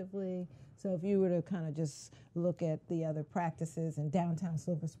comparatively. So if you were to kind of just look at the other practices in downtown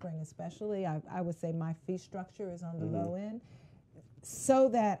Silver Spring especially, I would say my fee structure is on the low end, so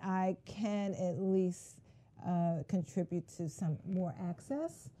that I can at least contribute to some more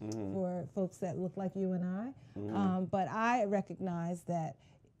access for folks that look like you and I. But I recognize that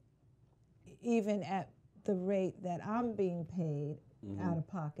even at the rate that I'm being paid out of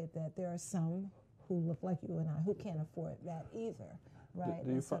pocket, that there are some who look like you and I who can't afford that either, right?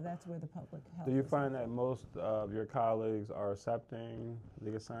 And so that's where the public health Do you is. find that most of your colleagues are accepting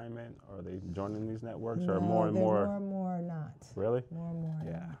the assignment? Or are they joining these networks, or more and more? More and more not. Really? More and more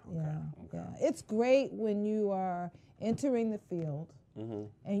Yeah, not. okay, Yeah. It's great when you are entering the field and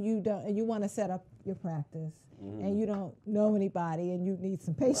you want to set up your practice and you don't know anybody and you need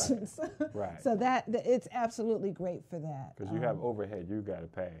some patience. Right. So it's absolutely great for that. Because you have overhead you got to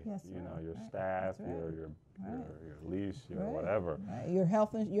pay. Yes, Your right. staff, That's right. your lease, your Right. whatever. Right. Your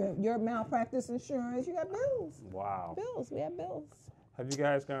health, your malpractice insurance, you got bills. Wow. We have bills. Have you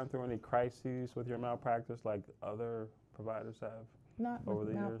guys gone through any crises with your malpractice like other providers have? Not Over with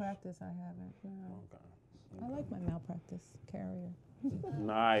the years? malpractice, I haven't. No. Okay. I like my malpractice carrier.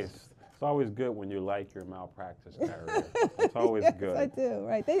 Nice. It's always good when you like your malpractice carrier. It's always Yes, good. I do.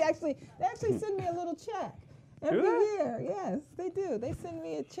 Right. They actually send me a little check every they? year. Yes, they do. They send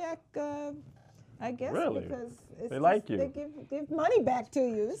me a check. I guess Really? because They like you. They give money back to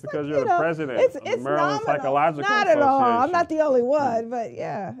you. It's because like, you're the president of the Maryland nominal. Psychological Not at all. I'm Association. not the only one, but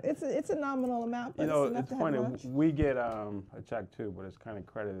yeah, it's a nominal amount. But it's enough it's to funny. have lunch. We get a check too, but it's kind of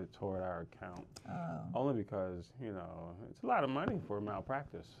credited toward our account. Oh. Only because, it's a lot of money for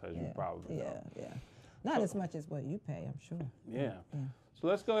malpractice, as you probably know. Yeah. Not as much as what you pay, I'm sure. Yeah. So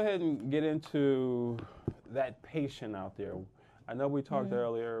let's go ahead and get into that patient out there. I know we talked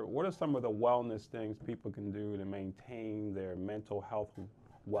earlier. What are some of the wellness things people can do to maintain their mental health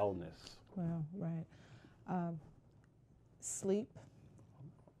wellness? Well, right. Sleep.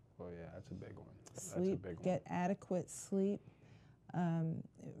 Oh yeah, that's a big one. Sleep. That's a big one. Get adequate sleep. One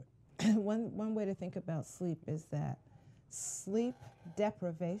way to think about sleep is that sleep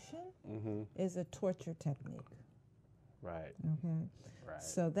deprivation is a torture technique. Right. Okay. Right.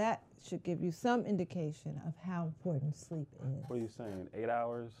 So that should give you some indication of how important sleep is. What are you saying? 8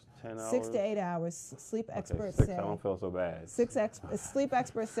 hours? 10 hours? 6 to 8 hours. Sleep experts six, say. I don't feel so bad. Sleep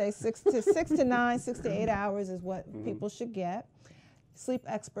experts say 6 to 9, 6 to 8 hours is what people should get. Sleep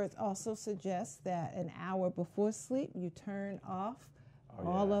experts also suggest that an hour before sleep, you turn off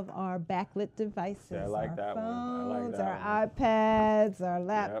all of our backlit devices, Yeah, I like our that one. I like phones, that our iPads, our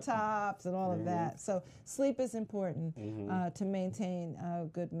laptops, and all of that. So sleep is important to maintain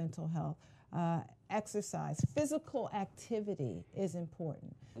good mental health. Exercise, physical activity is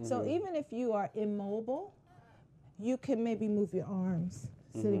important. So even if you are immobile, you can maybe move your arms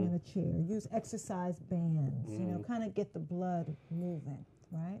sitting in a chair. Use exercise bands, kind of get the blood moving,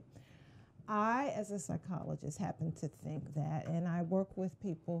 right? I, as a psychologist, happen to think that, and I work with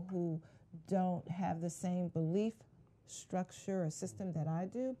people who don't have the same belief structure or system that I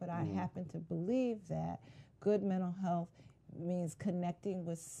do, but I happen to believe that good mental health means connecting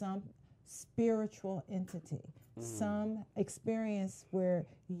with some spiritual entity, some experience where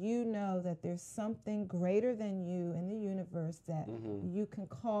you know that there's something greater than you in the universe that you can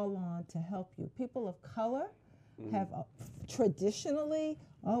call on to help you. People of color have traditionally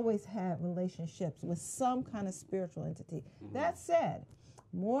always had relationships with some kind of spiritual entity. That said,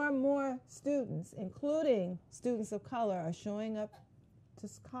 more and more students, including students of color, are showing up to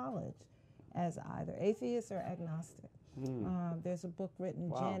college as either atheists or agnostic. There's a book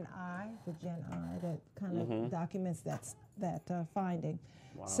written, Gen I, that kind of documents that finding.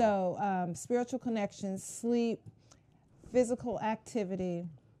 Wow. So spiritual connections, sleep, physical activity,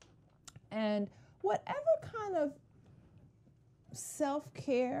 and whatever kind of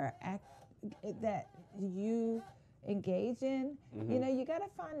self-care that you engage in, you know, you got to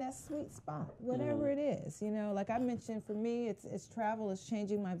find that sweet spot, whatever it is. You know, like I mentioned, for me, it's travel, it's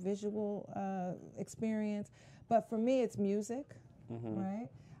changing my visual experience. But for me, it's music, right?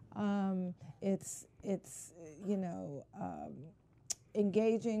 It's you know,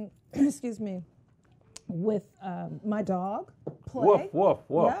 engaging, excuse me, with my dog, play. Woof, woof,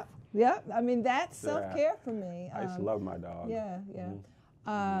 woof. Yep. I mean, that's self-care for me. I used to love my dog. Yeah, yeah.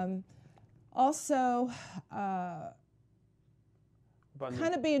 Also, kind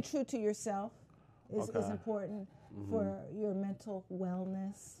of being true to yourself is important for your mental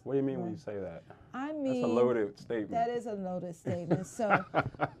wellness. What do you mean when you say that? I mean, that's a loaded statement. That is a loaded statement. So,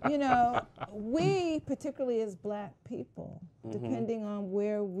 you know, we, particularly as Black people, depending on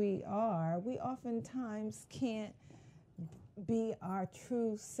where we are, we oftentimes can't be our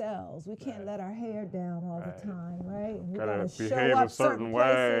true selves. We can't let our hair down all the time, right? We gotta show up certain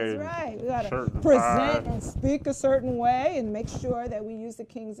places, right? We gotta present and speak a certain way and make sure that we use the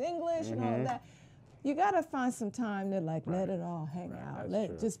King's English and all of that. You gotta find some time to like let it all hang out.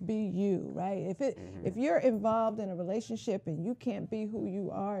 Let it just be you, right? If you're involved in a relationship and you can't be who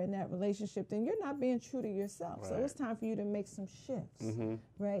you are in that relationship, then you're not being true to yourself. So it's time for you to make some shifts,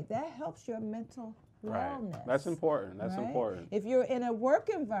 right? That helps your mental wellness. That's important. That's important. If you're in a work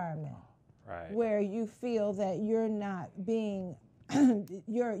environment where you feel that you're not being,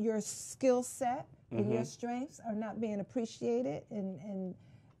 your skill set and your strengths are not being appreciated and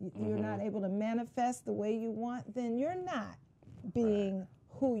you're not able to manifest the way you want, then you're not being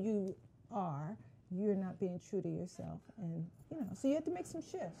who you are. You're not being true to yourself. And, you know, so you have to make some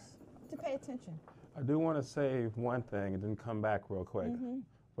shifts to pay attention. I do want to say one thing and then come back real quick.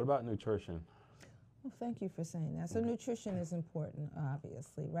 What about nutrition? Well, thank you for saying that. So nutrition is important,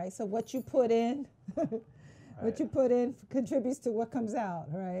 obviously, right? So what you put in, what you put in contributes to what comes out,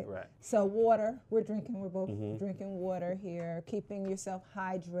 right? So water, we're both drinking water here, keeping yourself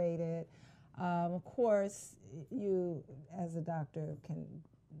hydrated. Of course, you, as a doctor, can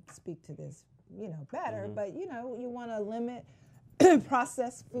speak to this, you know, better, but, you know, you want to limit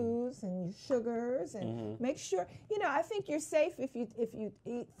processed foods and sugars and make sure, you know, I think you're safe if you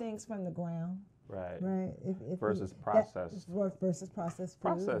eat things from the ground. Right. Versus processed. Versus processed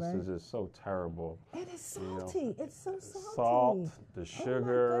food. Processed is just so terrible. And it's salty. You know, it's so salty. Salt, the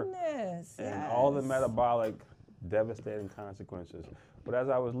sugar, oh my goodness. And all the metabolic devastating consequences. But as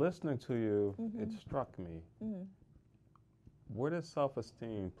I was listening to you, it struck me. Where does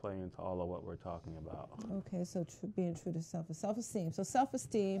self-esteem play into all of what we're talking about? Okay, so being true to self-esteem. So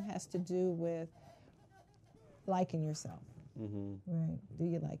self-esteem has to do with liking yourself. Right? Do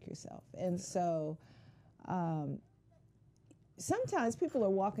you like yourself? And so sometimes people are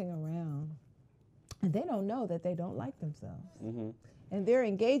walking around and they don't know that they don't like themselves. And they're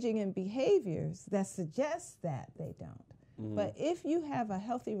engaging in behaviors that suggest that they don't. But if you have a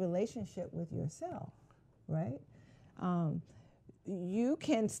healthy relationship with yourself, right, you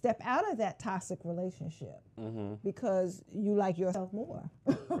can step out of that toxic relationship because you like yourself more.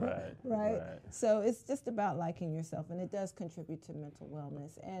 Right? So it's just about liking yourself, and it does contribute to mental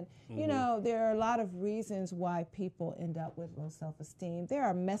wellness. And, you know, there are a lot of reasons why people end up with low self-esteem. There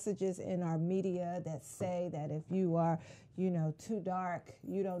are messages in our media that say that if you are, you know, too dark,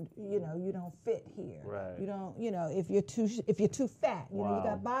 you don't fit here. You don't, you know, if you're too fat, you know, you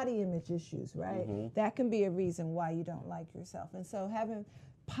got body image issues, right? That can be a reason why you don't like yourself. And so having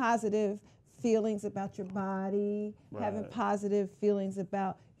positive feelings about your body, having positive feelings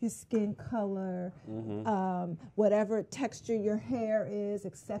about your skin color, whatever texture your hair is,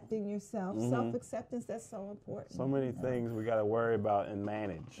 accepting yourself, self-acceptance, that's so important. So many things we got to worry about and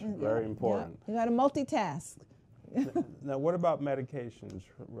manage. Very important. You got to multitask. Now, what about medications,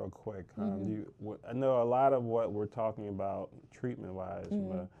 real quick? I know a lot of what we're talking about treatment-wise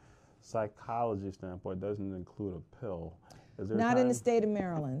from a psychology standpoint doesn't include a pill. Not in the state of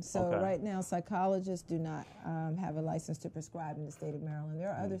Maryland. So right now, psychologists do not have a license to prescribe in the state of Maryland. There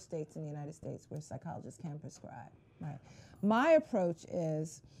are other states in the United States where psychologists can prescribe. Right. My approach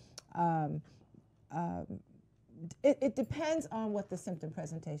is it depends on what the symptom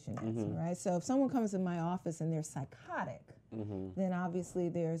presentation is, right? So if someone comes in my office and they're psychotic, then obviously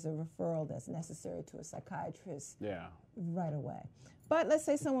there's a referral that's necessary to a psychiatrist right away. But let's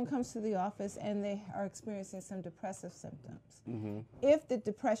say someone comes to the office and they are experiencing some depressive symptoms. If the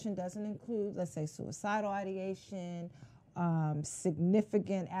depression doesn't include, let's say, suicidal ideation,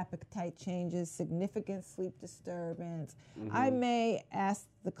 significant appetite changes, significant sleep disturbance, I may ask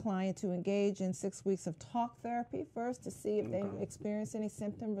the client to engage in 6 weeks of talk therapy first to see if they experience any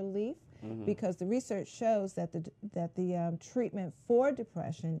symptom relief, because the research shows that the treatment for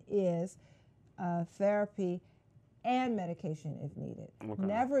depression is therapy and medication if needed.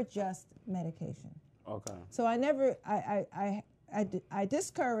 Never just medication. So I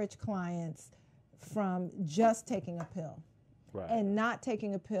discourage clients from just taking a pill and not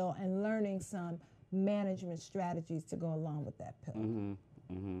taking a pill and learning some management strategies to go along with that pill.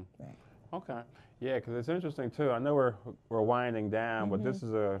 Okay. Yeah, because it's interesting too. I know we're winding down, but this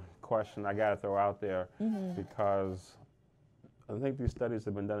is a question I got to throw out there because I think these studies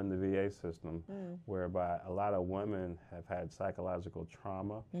have been done in the VA system whereby a lot of women have had psychological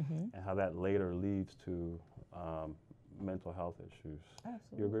trauma and how that later leads to mental health issues.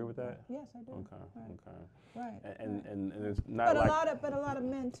 Absolutely. You agree with that? Yes, I do. Right. And it's not but a lot of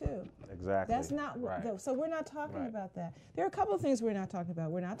men too. Exactly. That's not so we're not talking about that. There are a couple of things we're not talking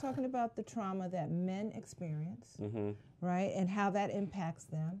about. We're not talking about the trauma that men experience, right, and how that impacts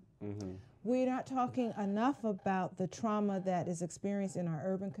them. We're not talking enough about the trauma that is experienced in our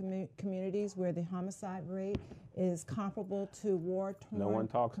urban communities where the homicide rate is comparable to war-torn No one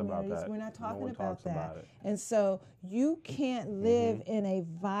talks about communities. that. We're not talking No one about talks that. about it. And so you can't live in a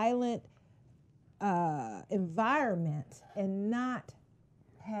violent environment and not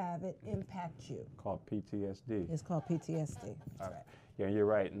have it impact you. Called PTSD. It's called PTSD. That's right. Yeah, you're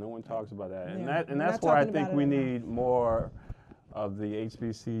right. No one talks about that. Yeah. And that's where I think we need more of the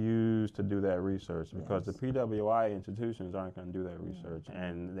HBCUs to do that research, because the PWI institutions aren't going to do that research,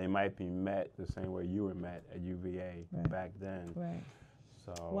 and they might be met the same way you were met at UVA back then. Right.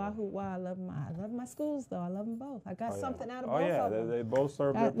 So I love my schools though. I love them both. I got something out of both of them. They both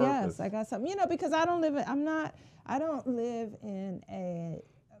serve their purpose. Yes, I got something. You know, because I don't live in a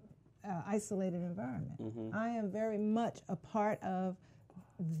isolated environment. I am very much a part of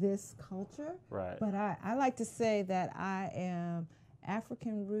this culture. Right. But I like to say that I am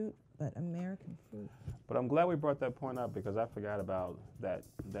African root but American fruit. But I'm glad we brought that point up, because I forgot about that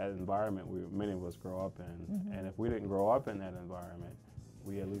environment many of us grow up in. And if we didn't grow up in that environment,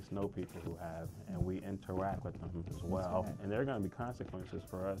 we at least know people who have, and we interact with them as well. Right. And there are going to be consequences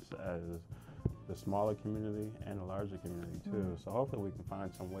for us as the smaller community and the larger community too. So hopefully we can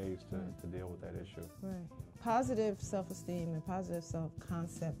find some ways to deal with that issue. Right. Positive self-esteem and positive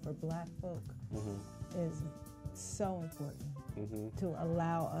self-concept for Black folk is so important to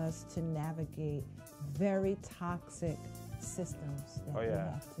allow us to navigate very toxic systems that we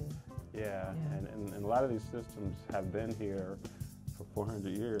have to. Yeah. And a lot of these systems have been here for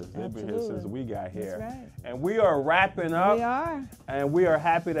 400 years. They've been here since we got here. That's right. And we are wrapping up. We are. And we are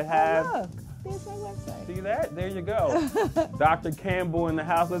happy to have... Oh, look. There's my website. See that? There you go. Dr. Campbell in the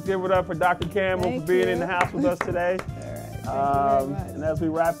house. Let's give it up for Dr. Campbell Thank for being you. in the house with us today. All right. Thank you very much. And as we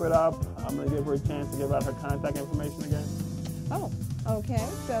wrap it up, I'm going to give her a chance to give out her contact information again. Oh, okay.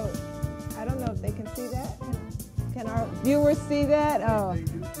 So I don't know if they can see that. Can our viewers see that?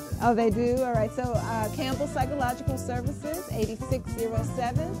 Oh, they do? All right. So Campbell Psychological Services,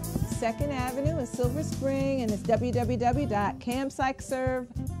 8607 2nd Avenue in Silver Spring, and it's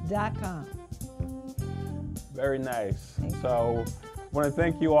www.campsychserve.com. Very nice. So I want to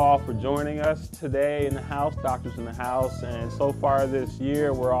thank you all for joining us today in the house, Doctors in the House. And so far this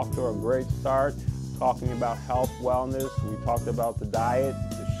year, we're off to a great start talking about health, wellness. We talked about the diet,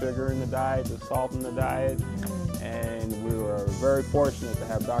 the sugar in the diet, the salt in the diet. And we were very fortunate to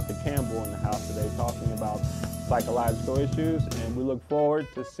have Dr. Campbell in the house today talking about psychological issues. And we look forward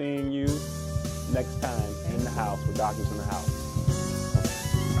to seeing you next time in the house with Doctors in the House.